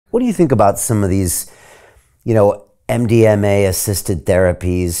What do you think about some of these, MDMA assisted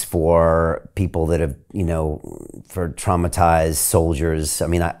therapies for people that have, for traumatized soldiers? I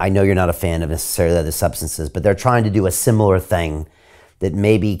mean, I know you're not a fan of necessarily other substances, but they're trying to do a similar thing that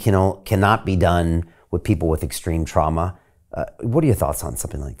maybe cannot be done with people with extreme trauma. What are your thoughts on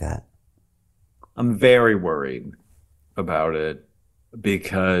something like that? I'm very worried about it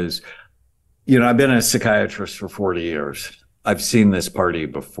because, I've been a psychiatrist for 40 years. I've seen this party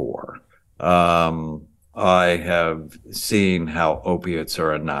before. I have seen how opiates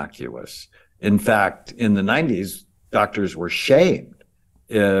are innocuous. In fact, in the 90s, doctors were shamed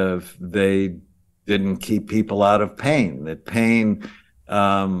if they didn't keep people out of pain, that pain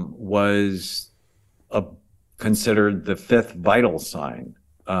was considered the fifth vital sign.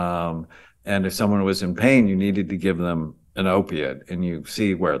 And if someone was in pain, you needed to give them an opiate, and you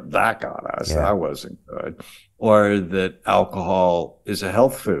see where that got us. Yeah. That wasn't good. Or that alcohol is a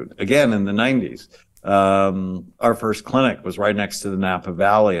health food. Again, in the 90s, our first clinic was right next to the Napa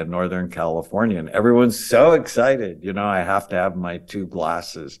Valley in Northern California, and everyone's so excited. I have to have my 2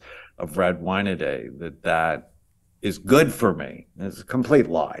 glasses of red wine a day, that is good for me. It's a complete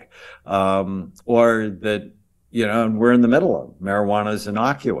lie. Or that, and we're in the middle of marijuana is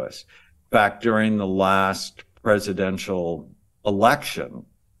innocuous. In fact, during the last presidential election,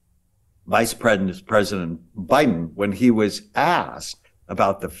 Vice President Biden, when he was asked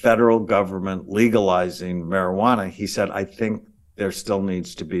about the federal government legalizing marijuana, he said, I think there still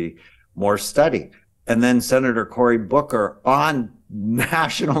needs to be more study. And then Senator Cory Booker on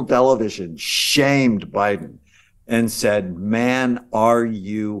national television shamed Biden and said, man, are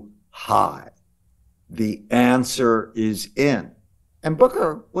you high? The answer is in. And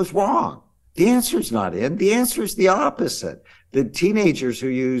Booker was wrong. The answer is not in. The answer is the opposite. The teenagers who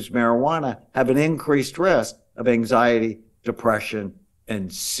use marijuana have an increased risk of anxiety, depression,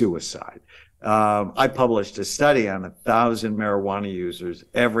 and suicide. I published a study on 1,000 marijuana users.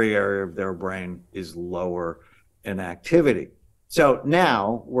 Every area of their brain is lower in activity. So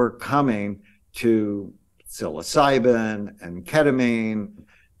now we're coming to psilocybin and ketamine,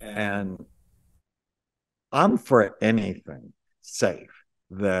 and I'm for anything safe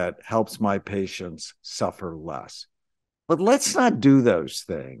that helps my patients suffer less. But let's not do those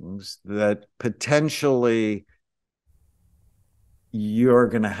things that potentially you're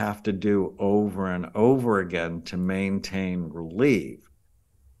going to have to do over and over again to maintain relief.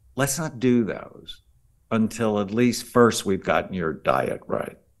 Let's not do those until at least first we've gotten your diet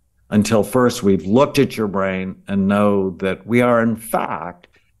right. Until first we've looked at your brain and know that we are in fact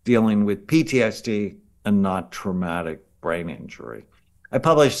dealing with PTSD and not traumatic brain injury. I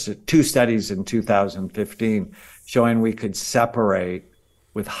published 2 studies in 2015 showing we could separate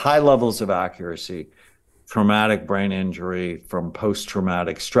with high levels of accuracy traumatic brain injury from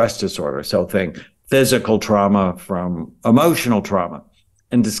post-traumatic stress disorder. So think physical trauma from emotional trauma.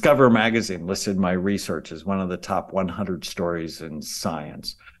 And Discover magazine listed my research as one of the top 100 stories in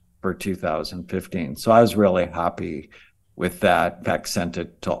science for 2015. So I was really happy with that. In fact, sent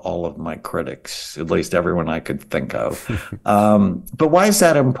it to all of my critics, at least everyone I could think of. But why is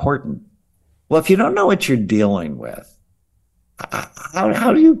that important? Well, if you don't know what you're dealing with,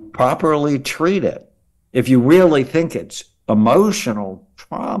 how do you properly treat it? If you really think it's emotional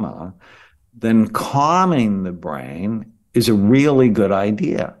trauma, then calming the brain is a really good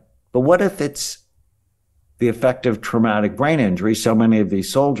idea. But what if it's the effect of traumatic brain injury? So many of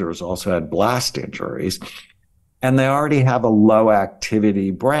these soldiers also had blast injuries, and they already have a low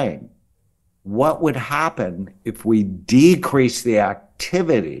activity brain. What would happen if we decrease the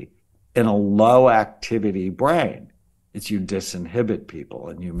activity in a low activity brain? It's you disinhibit people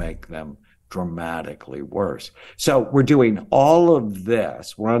and you make them dramatically worse. So we're doing all of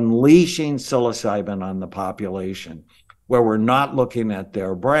this. We're unleashing psilocybin on the population where we're not looking at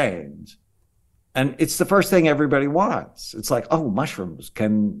their brains. And it's the first thing everybody wants. It's like, oh, mushrooms,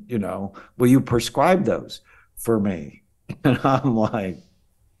 will you prescribe those for me? And I'm like,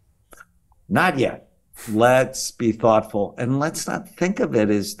 not yet. Let's be thoughtful. And let's not think of it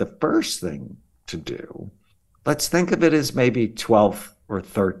as the first thing to do. Let's think of it as maybe 12th or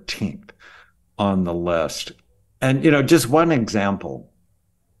 13th on the list. And, just one example.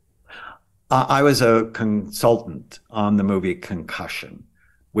 I was a consultant on the movie Concussion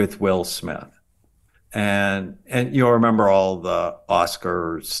with Will Smith. And you'll remember all the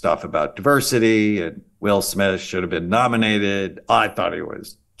Oscar stuff about diversity, and Will Smith should have been nominated. I thought he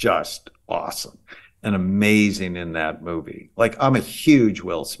was just awesome and amazing in that movie. Like, I'm a huge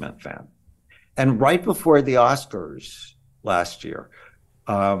Will Smith fan. And right before the Oscars last year,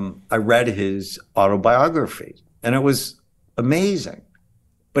 I read his autobiography, and it was amazing.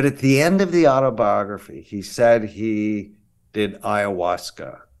 But at the end of the autobiography, he said he did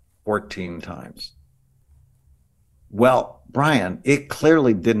ayahuasca 14 times. Well, Brian, it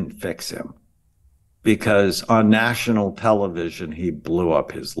clearly didn't fix him, because on national television, he blew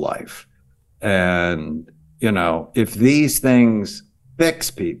up his life. And, you know, if these things fix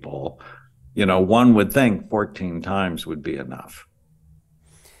people, you know, one would think 14 times would be enough.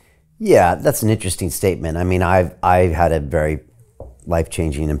 Yeah, that's an interesting statement. I mean, I had a very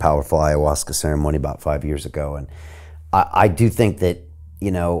life-changing and powerful ayahuasca ceremony about 5 years ago. And I do think that,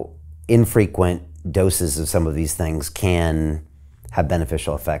 you know, infrequent doses of some of these things can have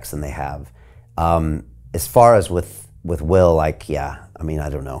beneficial effects, and they have. As far as with Will, like, yeah, I mean, I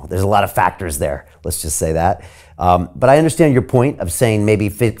don't know. There's a lot of factors there. Let's just say that. But I understand your point of saying maybe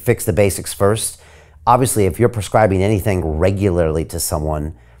fix the basics first. Obviously, if you're prescribing anything regularly to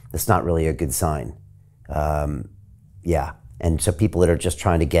someone, that's not really a good sign. Yeah. And so people that are just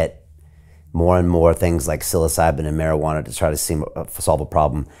trying to get more and more things like psilocybin and marijuana to try to solve a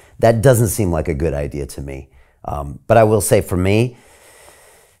problem, that doesn't seem like a good idea to me. But I will say, for me,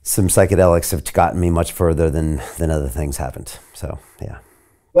 some psychedelics have gotten me much further than other things haven't. So, yeah.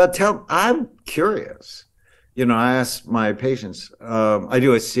 Well, I'm curious. You know, I ask my patients, I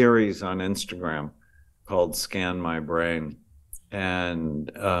do a series on Instagram called Scan My Brain.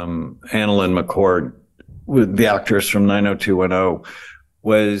 And Annalyn McCord, the actress from 90210,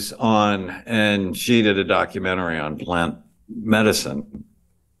 was on, and she did a documentary on plant medicine.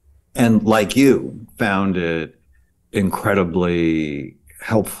 And like you, found it incredibly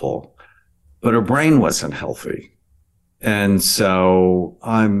helpful, but her brain wasn't healthy. And so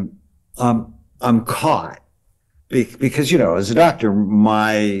I'm caught because, you know, as a doctor,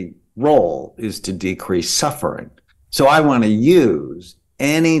 my role is to decrease suffering. So I want to use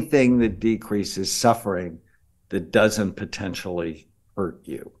anything that decreases suffering that doesn't potentially hurt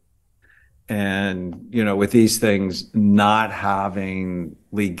you. And, you know, with these things not having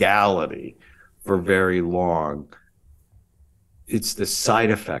legality for very long, it's the side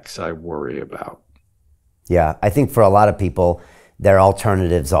effects I worry about. Yeah, I think for a lot of people, their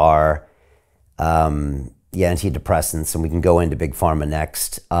alternatives are antidepressants, and we can go into big pharma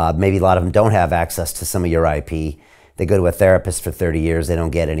next. Maybe a lot of them don't have access to some of your IP. They go to a therapist for 30 years, they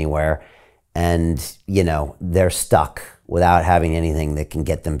don't get anywhere. And, you know, they're stuck without having anything that can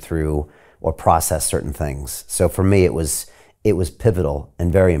get them through or process certain things. So for me, it was pivotal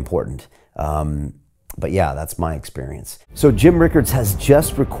and very important. But yeah, that's my experience. So Jim Rickards has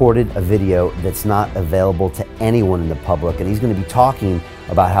just recorded a video that's not available to anyone in the public, and he's going to be talking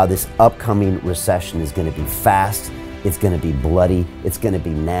about how this upcoming recession is going to be fast, it's going to be bloody, it's going to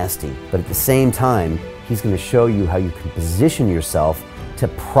be nasty. But at the same time, he's going to show you how you can position yourself to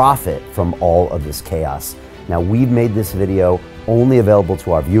profit from all of this chaos. Now, we've made this video only available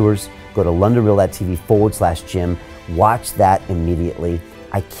to our viewers. Go to londonreal.tv/Jim. Watch that immediately.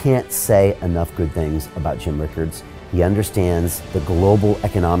 I can't say enough good things about Jim Rickards. He understands the global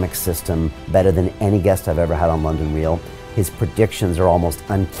economic system better than any guest I've ever had on London Real. His predictions are almost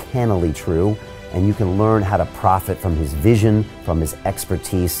uncannily true, and you can learn how to profit from his vision, from his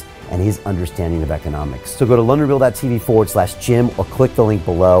expertise, and his understanding of economics. So go to londonreal.tv/Jim or click the link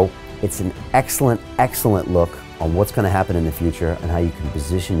below. It's an excellent, excellent look on what's going to happen in the future and how you can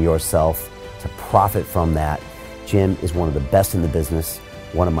position yourself to profit from that. Jim is one of the best in the business,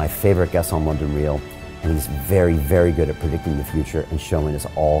 one of my favorite guests on London Real, and he's very, very good at predicting the future and showing us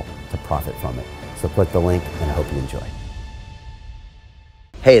all to profit from it. So click the link, and I hope you enjoy.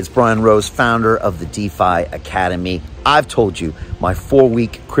 Hey, it's Brian Rose, founder of the DeFi Academy. I've told you my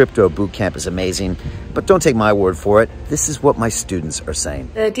 4-week crypto bootcamp is amazing, but don't take my word for it. This is what my students are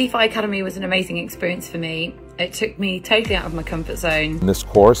saying. The DeFi Academy was an amazing experience for me. It took me totally out of my comfort zone. In this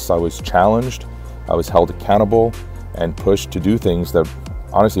course, I was challenged, I was held accountable, and pushed to do things that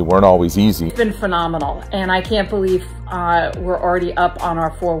honestly weren't always easy. It's been phenomenal, and I can't believe we're already up on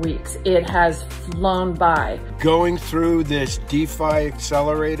our 4 weeks. It has flown by. Going through this DeFi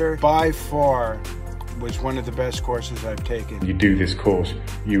accelerator by far was one of the best courses I've taken. You do this course,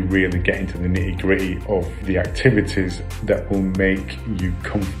 you really get into the nitty-gritty of the activities that will make you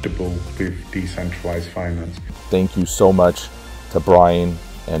comfortable with decentralized finance. Thank you so much to Brian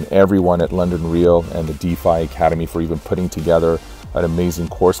and everyone at London Real and the DeFi Academy for even putting together an amazing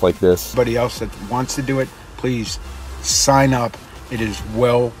course like this. Anybody else that wants to do it, please sign up. It is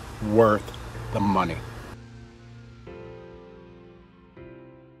well worth the money.